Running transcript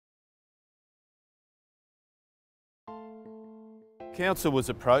Council was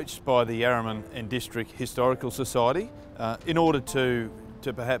approached by the Yarraman and District Historical Society in order to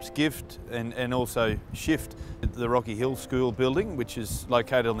perhaps gift and also shift the Rocky Hill School building, which is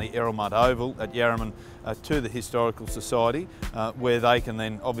located on the Errol Munt Oval at Yarraman, to the Historical Society, where they can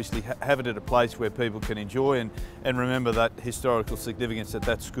then obviously have it at a place where people can enjoy and remember that historical significance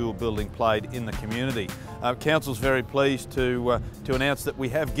that school building played in the community. Council's very pleased to announce that we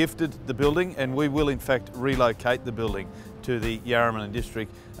have gifted the building, and we will in fact relocate the building to the Yarraman and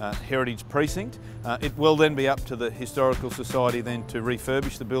District Heritage Precinct. It will then be up to the Historical Society then to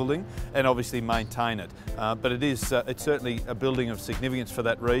refurbish the building and obviously maintain it. But it's certainly a building of significance for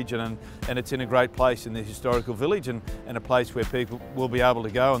that region, and it's in a great place in the historical village and a place where people will be able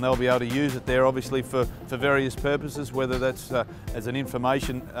to go, and they'll be able to use it there obviously for various purposes, whether that's as an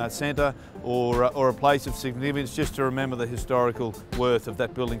information centre or a place of significance just to remember the historical worth of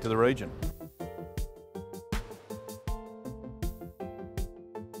that building to the region.